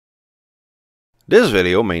This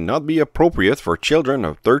video may not be appropriate for children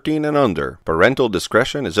of 13 and under. Parental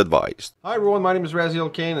discretion is advised. Hi everyone, my name is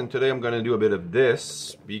Raziel Kane and today I'm going to do a bit of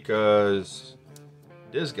this because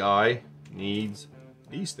this guy needs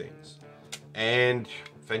these things. And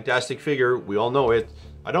fantastic figure, we all know it.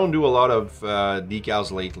 I don't do a lot of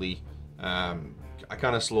decals lately. I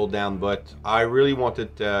kind of slowed down, but I really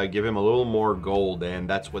wanted to give him a little more gold, and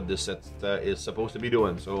that's what this set is supposed to be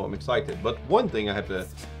doing, so I'm excited. But one thing I have to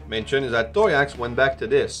mention is that Toyhax went back to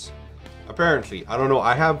this. Apparently, I don't know,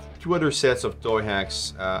 I have two other sets of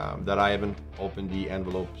Toyhax that I haven't opened the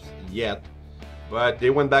envelopes yet, but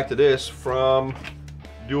they went back to this from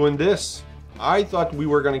doing this. I thought we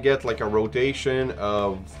were gonna get like a rotation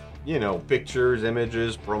of, you know, pictures,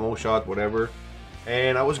 images, promo shot, whatever.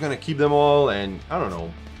 And I was gonna keep them all and, I don't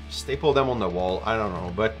know, staple them on the wall, I don't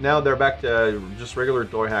know. But now they're back to just regular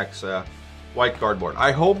Toyhax white cardboard.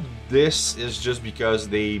 I hope this is just because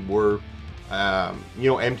they were, you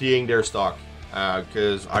know, emptying their stock.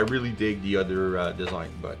 Because I really dig the other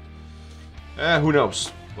design, but who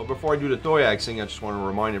knows. But before I do the Toyhaxing, I just want to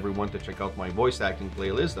remind everyone to check out my voice acting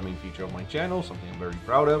playlist, the main feature of my channel, something I'm very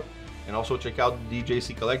proud of. And also check out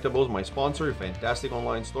DJC Collectibles, my sponsor, a fantastic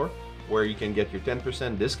online store, where you can get your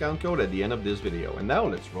 10% discount code at the end of this video. And now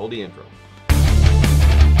let's roll the intro.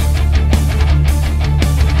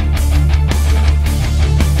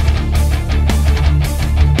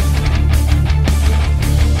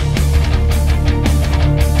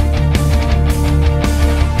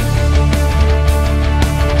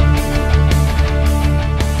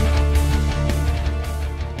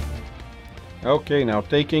 Okay, now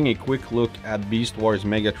taking a quick look at Beast Wars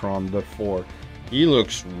Megatron before. He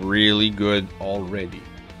looks really good already.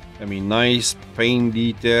 I mean, nice paint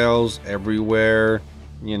details everywhere.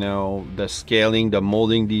 You know, the scaling, the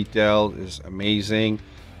molding detail is amazing.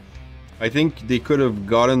 I think they could have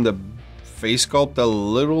gotten the face sculpt a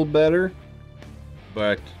little better,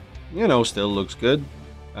 but you know, still looks good.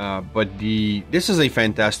 But this is a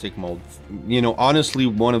fantastic mold. You know, honestly,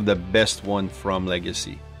 one of the best one from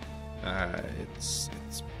Legacy. It's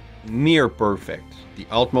near perfect. The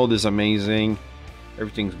alt mode is amazing.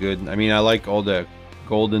 Everything's good. I mean, I like all the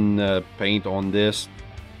golden paint on this.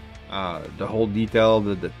 The whole detail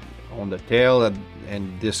on the tail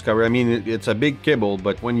and discover. I mean, it's a big kibble,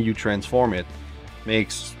 but when you transform it,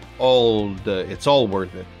 makes it's all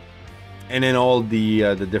worth it. And then all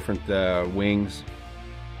the different wings.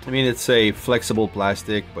 I mean, it's a flexible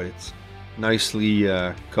plastic, but it's nicely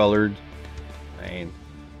colored. And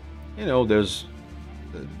you know, there's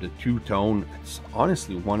the two-tone. It's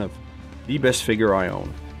honestly one of the best figure I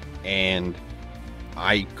own, and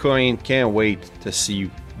I can't wait to see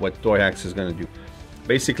what Toyhax is gonna do.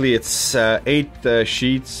 Basically, it's 8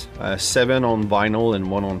 sheets, 7 on vinyl and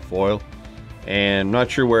 1 on foil, and not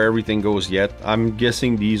sure where everything goes yet. I'm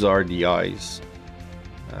guessing these are the eyes,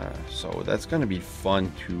 so that's gonna be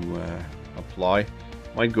fun to apply.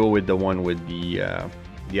 Might go with the one with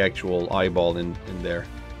the actual eyeball in there.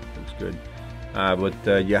 Looks good.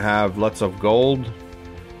 But you have lots of gold.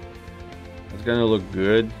 It's gonna look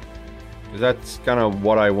good, because that's kind of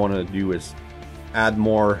what I want to do, is add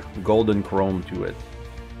more golden chrome to it.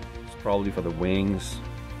 It's probably for the wings.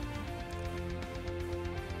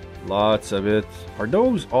 Lots of it. Are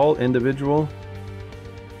those all individual?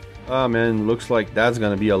 Oh man, looks like that's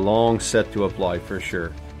gonna be a long set to apply for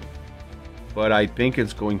sure, but I think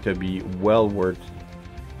it's going to be well worth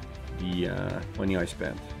the money I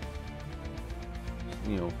spent.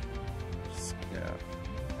 You know,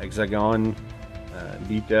 hexagon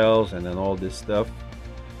details and then all this stuff.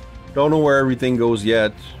 Don't know where everything goes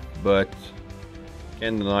yet, but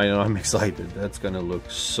can't deny that I'm excited. That's gonna look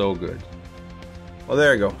so good. Well,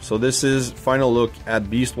 there you go. So this is final look at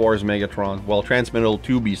Beast Wars Megatron. Well, Transmetal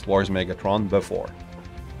to Beast Wars Megatron before.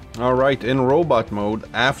 Alright, in robot mode,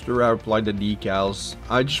 after I applied the decals,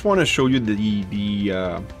 I just want to show you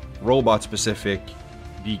the robot specific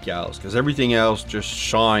decals, because everything else just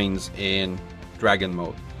shines in dragon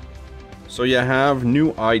mode. So you have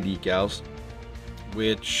new eye decals,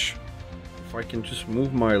 which, if I can just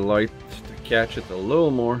move my light to catch it a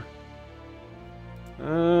little more,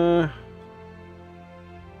 there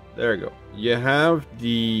you go. You have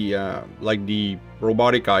the like the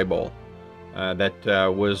robotic eyeball that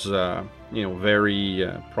was you know, very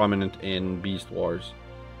prominent in Beast Wars.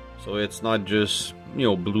 So it's not just, you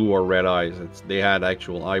know, blue or red eyes. They had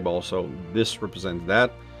actual eyeballs. So this represents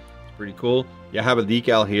that. It's pretty cool. You have a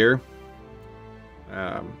decal here,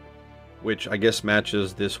 which I guess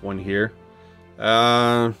matches this one here.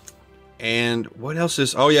 And what else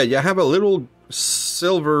is? Oh yeah, you have a little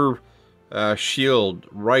silver shield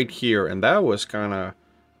right here, and that was kind of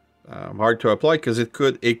hard to apply because it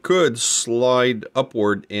could slide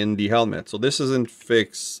upward in the helmet. So this isn't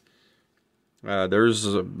fixed. There's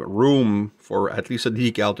room for at least a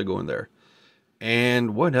decal to go in there.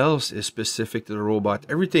 And what else is specific to the robot?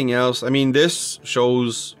 Everything else, I mean, this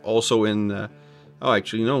shows also in oh,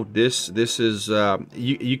 actually no, this is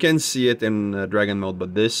you can see it in dragon mode,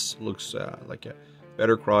 but this looks like a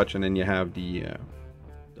better crotch, and then you have the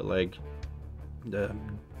leg, the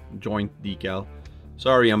joint decal.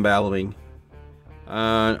 Sorry, I'm babbling.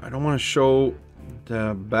 I don't want to show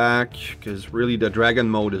the back because really the dragon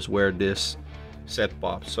mode is where this set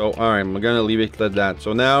pops. So alright, I'm gonna leave it at that.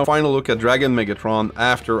 So now final look at Dragon Megatron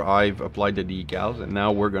after I've applied the decals, and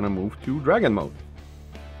now we're gonna move to dragon mode.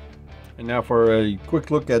 And now for a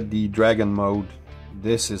quick look at the dragon mode.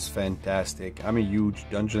 This is fantastic. I'm a huge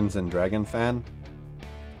Dungeons and Dragon fan,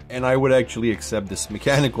 and I would actually accept this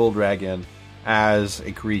mechanical dragon as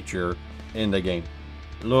a creature in the game.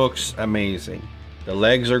 Looks amazing. The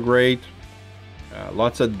legs are great.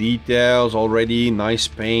 Lots of details already. Nice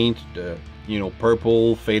paint. The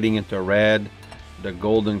purple fading into red. The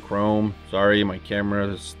golden chrome. Sorry, my camera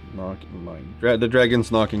is knocking the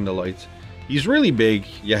dragon's knocking the lights. He's really big.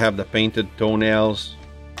 You have the painted toenails,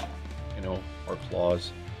 or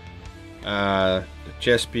claws. The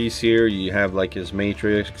chest piece here, you have like his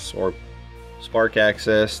matrix or spark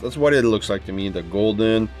access. That's what it looks like to me. The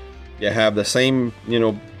golden. You have the same,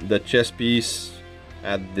 the chest piece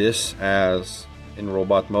at this as in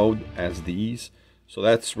robot mode as these. So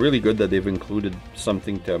that's really good that they've included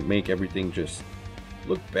something to make everything just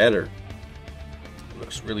look better. It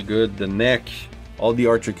looks really good. The neck, all the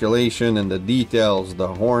articulation and the details, the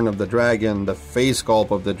horn of the dragon, the face sculpt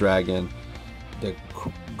of the dragon, the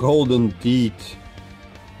golden teeth,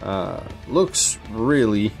 looks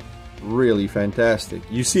really, really fantastic.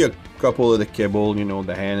 You see a couple of the kibble,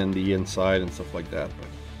 the hand and the inside and stuff like that, but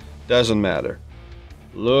doesn't matter.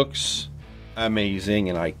 Looks amazing,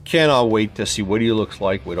 and I cannot wait to see what he looks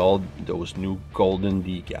like with all those new golden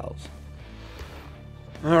decals.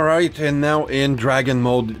 Alright, and now in dragon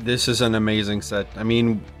mode, this is an amazing set. I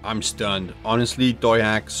mean, I'm stunned. Honestly,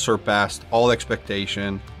 Toyhax surpassed all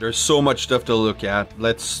expectation. There's so much stuff to look at.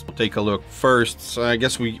 Let's take a look. First, so I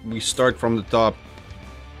guess we start from the top.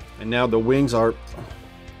 And now the wings are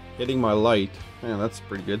hitting my light. Man, that's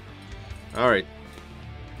pretty good. Alright.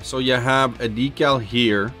 So you have a decal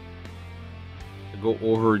here to go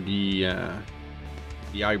over the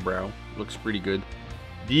eyebrow. Looks pretty good.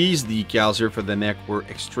 These decals here for the neck were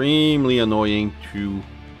extremely annoying to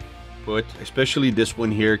put, especially this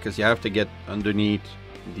one here, because you have to get underneath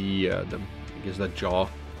the I guess the jaw.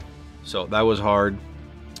 So that was hard.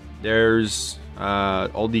 There's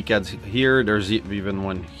all decals here. There's even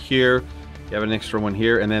one here. You have an extra one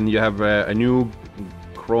here, and then you have a new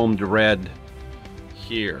chromed red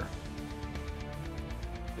here.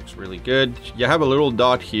 Looks really good. You have a little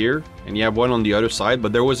dot here, and you have one on the other side,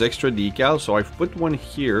 but there was extra decal, so I've put one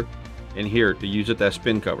here and here to use it as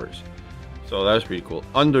pin covers. So that's pretty cool.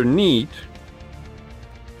 Underneath,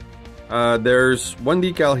 there's one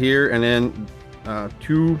decal here, and then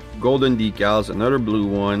two golden decals, another blue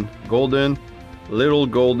one, golden, little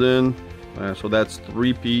golden, so that's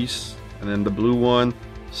 3-piece, and then the blue one,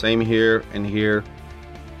 same here and here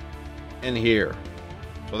and here.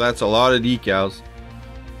 So that's a lot of decals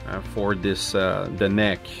for this the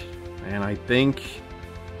neck, and I think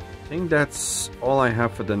that's all I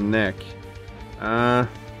have for the neck. All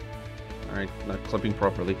right, not clipping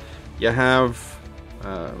properly. You have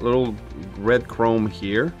little red chrome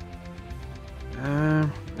here,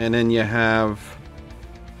 and then you have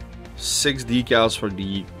 6 decals for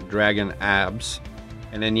the dragon abs,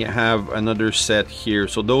 and then you have another set here.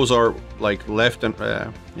 So those are like left and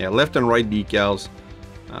right decals,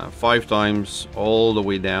 5 times all the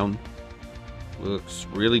way down. Looks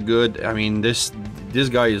really good. I mean, this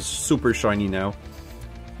guy is super shiny now.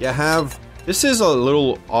 You have, this is a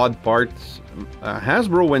little odd part.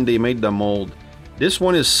 Hasbro, when they made the mold, this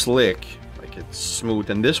one is slick, like it's smooth,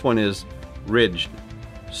 and this one is ridged.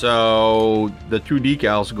 So the 2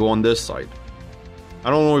 decals go on this side. I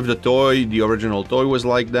don't know if the original toy was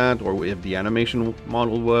like that, or if the animation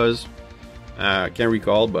model was. I can't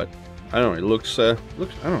recall, but I don't know. It looks I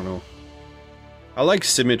don't know. I like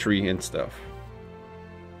symmetry and stuff.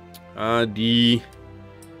 He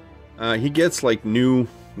gets like new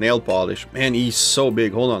nail polish. Man, he's so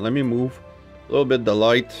big. Hold on, let me move a little bit the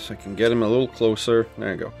light so I can get him a little closer.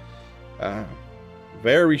 There you go.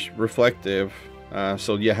 Very reflective.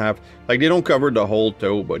 So you have, like, they don't cover the whole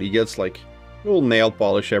toe, but he gets like little nail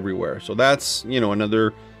polish everywhere. So that's,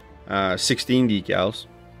 another 16 decals.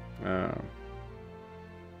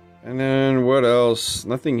 And then what else?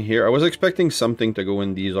 Nothing here. I was expecting something to go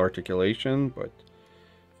in these articulation, but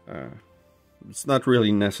it's not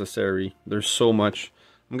really necessary. There's so much.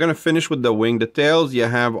 I'm gonna finish with the wing. The tails, you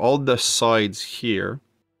have all the sides here.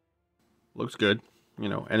 Looks good, you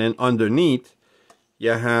know. And then underneath,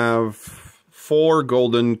 you have 4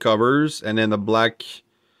 golden covers and then a black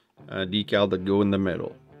decal that go in the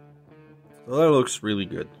middle. So that looks really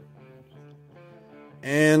good.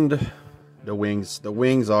 And the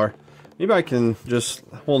wings are, maybe I can just,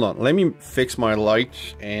 hold on, let me fix my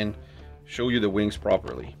light and show you the wings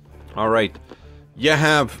properly. All right, you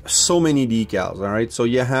have so many decals. All right, so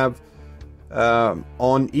you have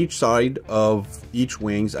on each side of each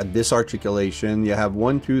wings at this articulation, you have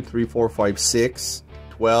 1 2 3 4 5 6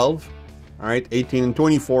 12, all right, 18 and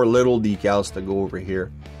 24 little decals to go over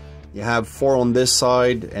here. You have 4 on this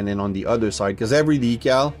side and then on the other side, because every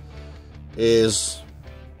decal is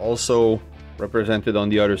also represented on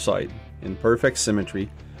the other side in perfect symmetry,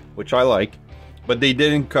 which I like. But they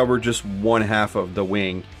didn't cover just 1/2 of the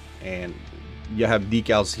wing, and you have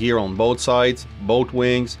decals here on both sides, both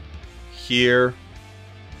wings, here,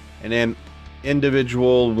 and then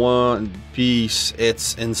individual one piece.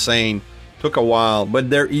 It's insane. Took a while, but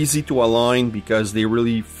they're easy to align because they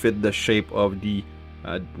really fit the shape of the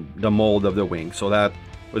mold of the wing. So that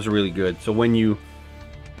was really good. So when you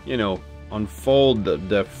know, unfold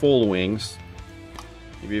the full wings,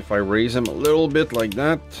 maybe if I raise them a little bit like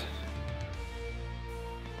that,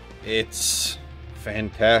 it's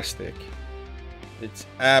fantastic. It's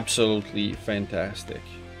absolutely fantastic.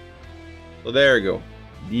 So there you go,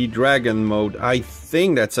 the dragon mode. I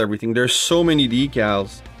think that's everything. There's so many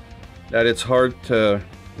decals that it's hard to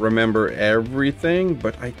remember everything,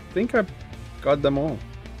 but I think I've got them all.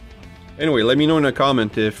 Anyway, let me know in a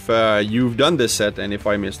comment if you've done this set and if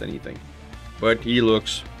I missed anything. But he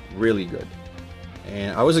looks really good.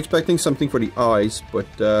 And I was expecting something for the eyes, but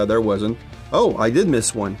there wasn't. Oh, I did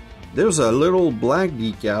miss one. There's a little black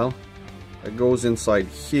decal that goes inside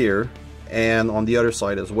here and on the other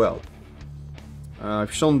side as well.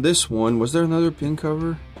 I've shown this one. Was there another pin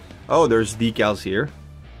cover? Oh, there's decals here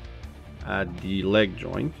at the leg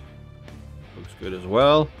joint. Looks good as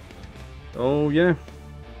well. Oh yeah,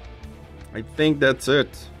 I think that's it.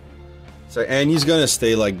 So, and he's gonna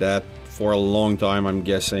stay like that for a long time, I'm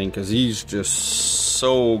guessing, because he's just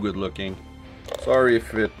so good looking. Sorry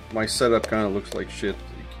if my setup kind of looks like shit.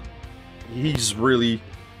 He's really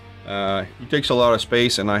he takes a lot of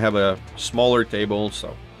space, and I have a smaller table,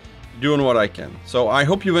 so doing what I can. So I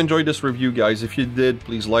hope you've enjoyed this review, guys. If you did,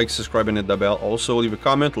 please like, subscribe, and hit the bell. Also leave a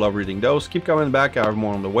comment. Love reading those. Keep coming back. I have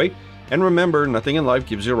more on the way. And remember, nothing in life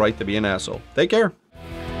gives you a right to be an asshole. Take care.